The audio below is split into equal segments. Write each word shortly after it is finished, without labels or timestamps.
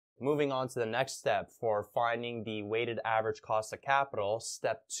Moving on to the next step for finding the weighted average cost of capital,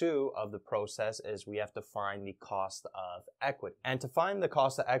 step 2 of the process is we have to find the cost of equity. And to find the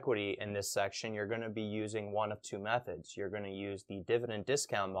cost of equity in this section, you're going to be using one of two methods. You're going to use the dividend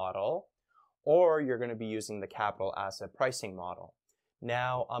discount model, or you're going to be using the capital asset pricing model.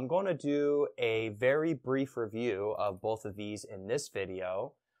 Now, I'm going to do a very brief review of both of these in this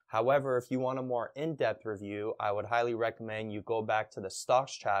video. However, if you want a more in-depth review, I would highly recommend you go back to the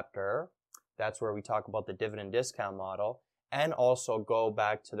stocks chapter. That's where we talk about the dividend discount model, and also go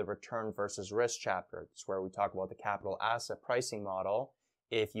back to the return versus risk chapter. That's where we talk about the capital asset pricing model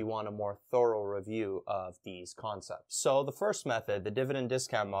if you want a more thorough review of these concepts. So the first method, the dividend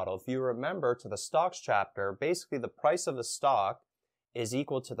discount model, if you remember to the stocks chapter, basically the price of the stock is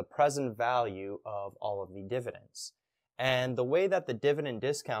equal to the present value of all of the dividends. And the way that the dividend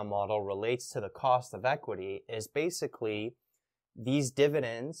discount model relates to the cost of equity is basically these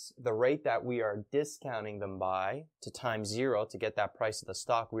dividends, the rate that we are discounting them by to times 0 to get that price of the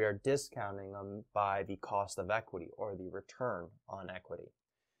stock, we are discounting them by the cost of equity or the return on equity.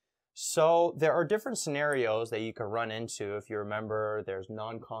 So there are different scenarios that you can run into. If you remember, there's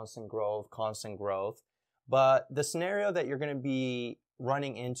non-constant growth, constant growth. But the scenario that you're going to be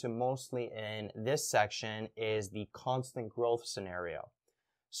running into mostly in this section is the constant growth scenario.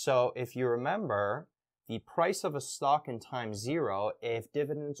 So if you remember, the price of a stock in time 0, if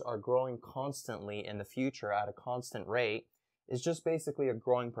dividends are growing constantly in the future at a constant rate, is just basically a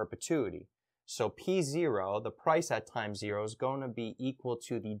growing perpetuity. So P0, the price at time 0, is going to be equal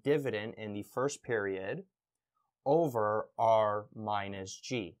to the dividend in the first period over R minus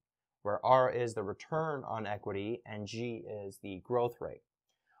G, where R is the return on equity and G is the growth rate.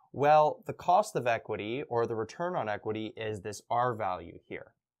 Well, the cost of equity or the return on equity is this R value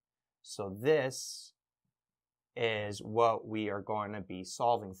here. So this is what we are going to be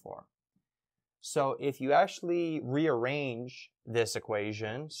solving for. So if you actually rearrange this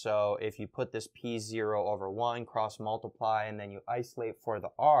equation, so if you put this P0 over 1, cross multiply, and then you isolate for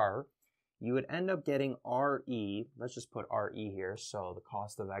the R, you would end up getting RE, let's just put RE here, so the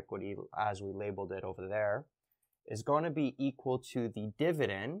cost of equity as we labeled it over there, is going to be equal to the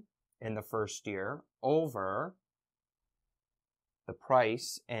dividend in the first year over the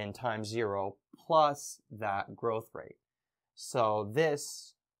price in time 0 plus that growth rate. So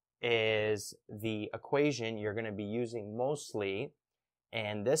this is the equation you're going to be using mostly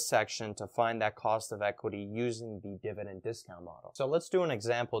in this section to find that cost of equity using the dividend discount model. So let's do an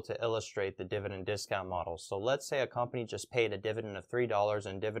example to illustrate the dividend discount model. So let's say a company just paid a dividend of $3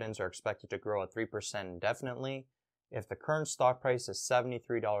 and dividends are expected to grow at 3% indefinitely. If the current stock price is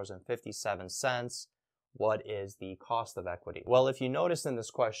 $73.57, what is the cost of equity? Well, if you notice in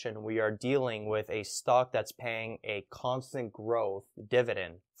this question, we are dealing with a stock that's paying a constant growth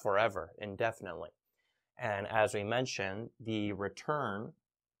dividend forever, indefinitely. And as we mentioned, the return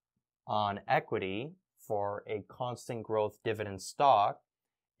on equity for a constant growth dividend stock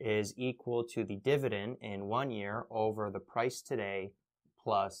is equal to the dividend in 1 year over the price today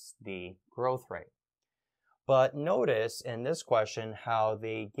plus the growth rate. But notice in this question how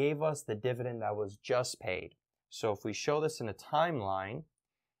they gave us the dividend that was just paid. So if we show this in a timeline,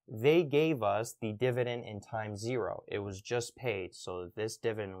 they gave us the dividend in time 0. It was just paid, so this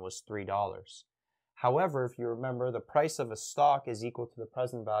dividend was $3. However, if you remember, the price of a stock is equal to the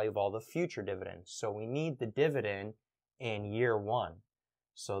present value of all the future dividends. So we need the dividend in year 1.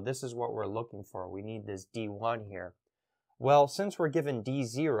 So this is what we're looking for. We need this D1 here. Well, since we're given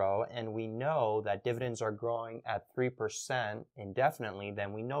D0 and we know that dividends are growing at 3% indefinitely,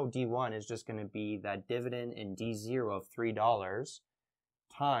 then we know D1 is just going to be that dividend in D0 of $3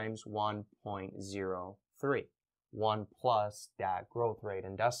 times 1.03, 1 plus that growth rate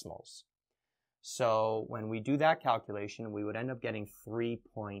in decimals. So when we do that calculation, we would end up getting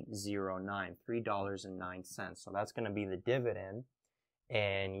 3.09, $3.09. So that's going to be the dividend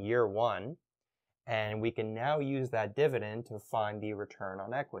in year 1. And we can now use that dividend to find the return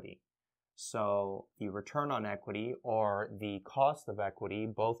on equity. So the return on equity or the cost of equity,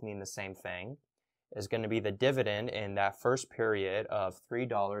 both mean the same thing, is going to be the dividend in that first period of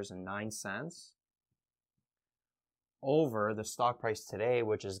 $3.09 over the stock price today,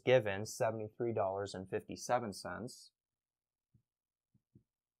 which is given $73.57,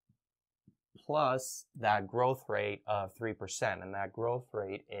 plus that growth rate of 3%, and that growth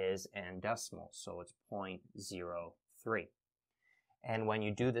rate is in decimals, so it's 0.03. And when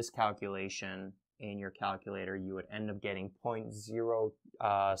you do this calculation in your calculator, you would end up getting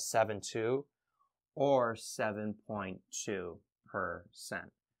 0.072 or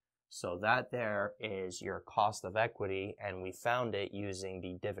 7.2%. So that there is your cost of equity, and we found it using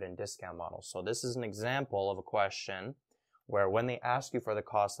the dividend discount model. So this is an example of a question where when they ask you for the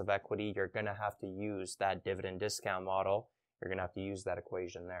cost of equity, you're going to have to use that dividend discount model. You're going to have to use that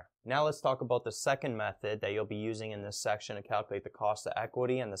equation there. Now let's talk about the second method that you'll be using in this section to calculate the cost of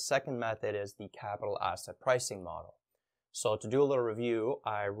equity, and the second method is the capital asset pricing model. So to do a little review,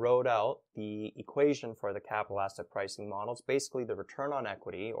 I wrote out the equation for the capital asset pricing model. It's basically the return on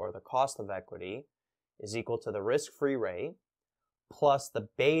equity, or the cost of equity, is equal to the risk-free rate plus the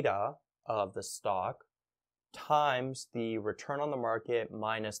beta of the stock times the return on the market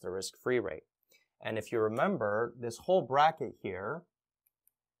minus the risk-free rate. And if you remember, this whole bracket here,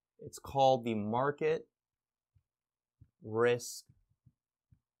 it's called the market risk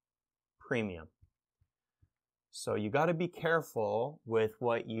premium. So you got to be careful with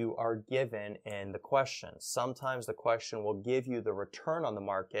what you are given in the question. Sometimes the question will give you the return on the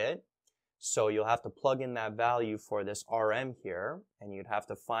market, so you'll have to plug in that value for this RM here, and you'd have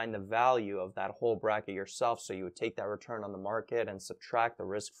to find the value of that whole bracket yourself. So you would take that return on the market and subtract the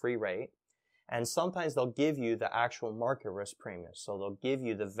risk-free rate. And sometimes they'll give you the actual market risk premium. So they'll give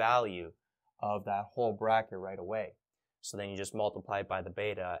you the value of that whole bracket right away. So then you just multiply it by the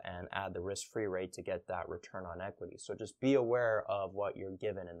beta and add the risk-free rate to get that return on equity. So just be aware of what you're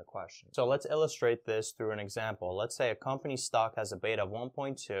given in the question. So let's illustrate this through an example. Let's say a company's stock has a beta of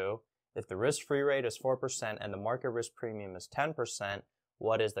 1.2. If the risk-free rate is 4% and the market risk premium is 10%,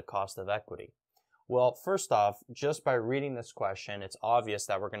 what is the cost of equity? Well, first off, just by reading this question, it's obvious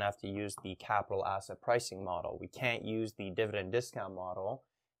that we're going to have to use the capital asset pricing model. We can't use the dividend discount model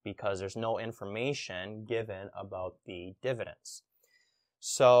because there's no information given about the dividends.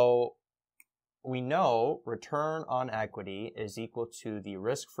 So we know return on equity is equal to the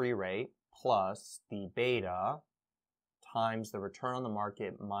risk-free rate plus the beta times the return on the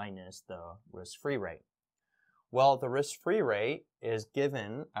market minus the risk-free rate. Well, the risk-free rate is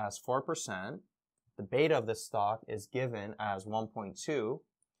given as 4%. The beta of the stock is given as 1.2.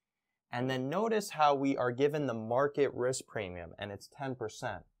 And then notice how we are given the market risk premium, and it's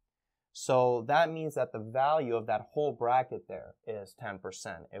 10%. So that means that the value of that whole bracket there is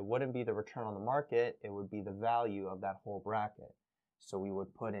 10%. It wouldn't be the return on the market, it would be the value of that whole bracket. So we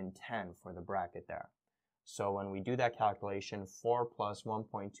would put in 10 for the bracket there. So when we do that calculation, 4 plus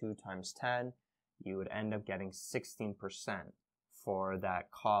 1.2 times 10, you would end up getting 16% for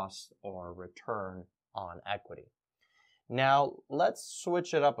that cost or return on equity. Now, let's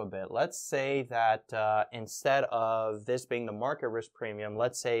switch it up a bit. Let's say that instead of this being the market risk premium,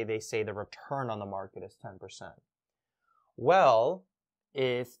 let's say they say the return on the market is 10%. Well,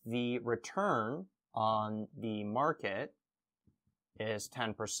 if the return on the market is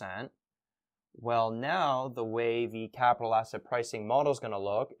 10%, well, now the way the capital asset pricing model is going to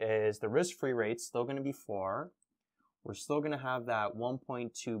look is the risk-free rate's still going to be 4. We're still going to have that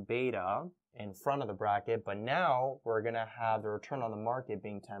 1.2 beta in front of the bracket, but now we're going to have the return on the market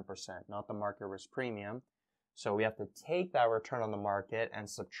being 10%, not the market risk premium. So we have to take that return on the market and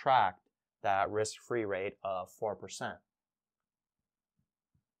subtract that risk-free rate of 4%.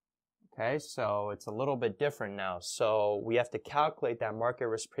 Okay, so it's a little bit different now. So we have to calculate that market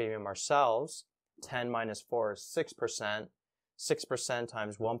risk premium ourselves. 10 minus 4 is 6%. 6%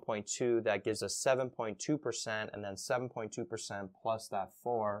 times 1.2, that gives us 7.2%, and then 7.2% plus that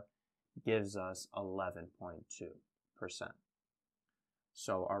 4 gives us 11.2%.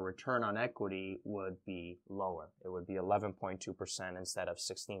 So our return on equity would be lower. It would be 11.2% instead of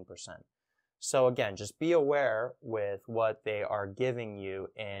 16%. So again, just be aware with what they are giving you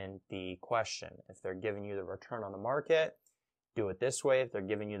in the question. If they're giving you the return on the market, do it this way. If they're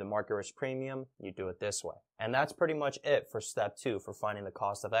giving you the market risk premium, you do it this way. And that's pretty much it for step 2 for finding the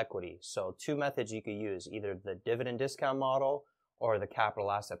cost of equity. So 2 methods you could use, either the dividend discount model or the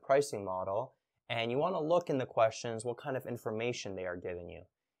capital asset pricing model. And you want to look in the questions what kind of information they are giving you.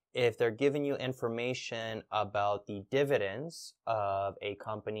 If they're giving you information about the dividends of a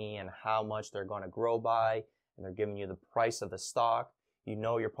company and how much they're going to grow by, and they're giving you the price of the stock, you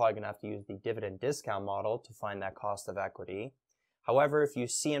know you're probably going to have to use the dividend discount model to find that cost of equity. However, if you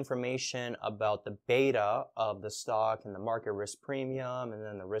see information about the beta of the stock and the market risk premium and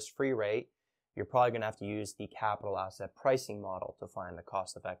then the risk-free rate, you're probably going to have to use the capital asset pricing model to find the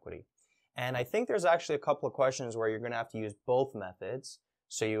cost of equity. And I think there's actually a couple of questions where you're going to have to use both methods.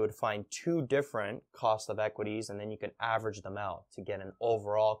 So you would find 2 different cost of equities, and then you can average them out to get an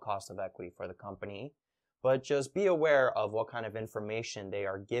overall cost of equity for the company. But just be aware of what kind of information they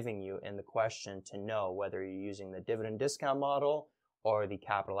are giving you in the question to know whether you're using the dividend discount model or the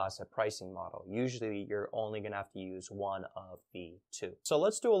capital asset pricing model. Usually you're only going to have to use one of the two. So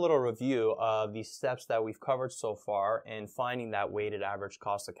let's do a little review of the steps that we've covered so far in finding that weighted average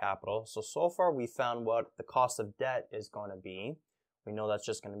cost of capital. So far we found what the cost of debt is going to be. We know that's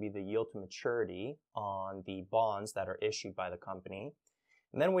just going to be the yield to maturity on the bonds that are issued by the company.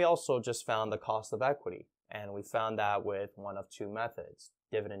 And then we also just found the cost of equity. And we found that with one of two methods,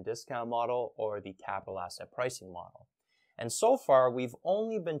 dividend discount model or the capital asset pricing model. And so far, we've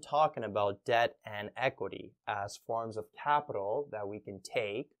only been talking about debt and equity as forms of capital that we can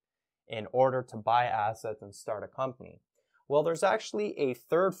take in order to buy assets and start a company. Well, there's actually a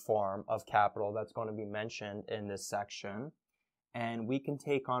third form of capital that's going to be mentioned in this section, and we can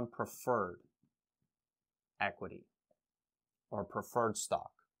take on preferred equity or preferred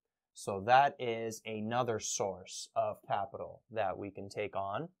stock. So that is another source of capital that we can take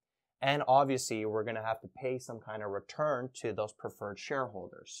on. And obviously, we're going to have to pay some kind of return to those preferred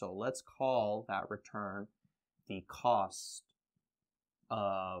shareholders. So let's call that return the cost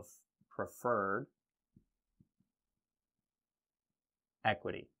of preferred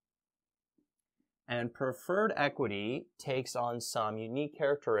equity. And preferred equity takes on some unique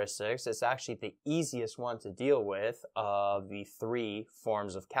characteristics. It's actually the easiest one to deal with of the three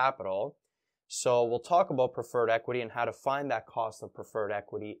forms of capital. So we'll talk about preferred equity and how to find that cost of preferred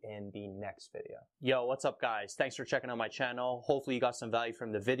equity in the next video. Yo, what's up guys? Thanks for checking out my channel. Hopefully you got some value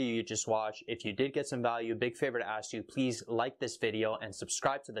from the video you just watched. If you did get some value, big favor to ask you, please like this video and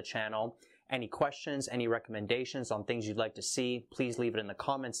subscribe to the channel. Any questions, any recommendations on things you'd like to see, please leave it in the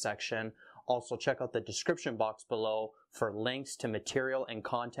comments section. Also check out the description box below for links to material and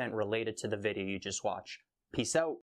content related to the video you just watched. Peace out.